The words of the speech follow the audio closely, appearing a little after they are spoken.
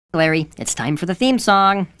Larry, it's time for the theme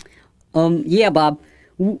song. Yeah, Bob.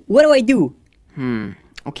 What do I do?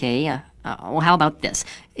 Okay, well, how about this?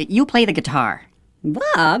 You play the guitar.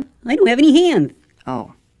 Bob, I don't have any hands.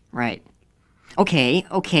 Oh, right. Okay,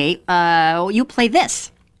 you play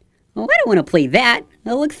this. Oh, I don't want to play that.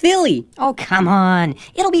 That looks silly. Oh, come on.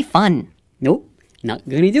 It'll be fun. Nope, not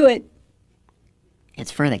gonna do it.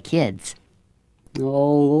 It's for the kids.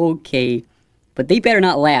 Oh, okay. But they better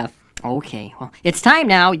not laugh. Okay, well, it's time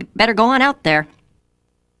now. You better go on out there.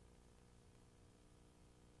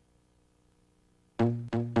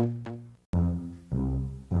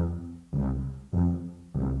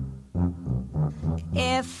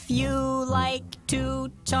 If you like to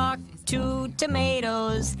talk to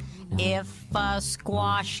tomatoes, if a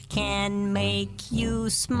squash can make you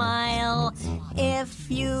smile, if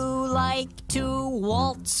you like to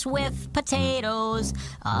waltz with potatoes,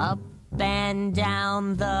 up and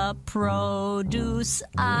down the produce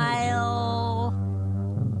aisle,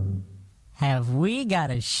 have we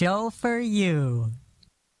got a show for you?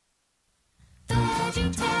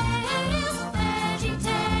 VeggieTales.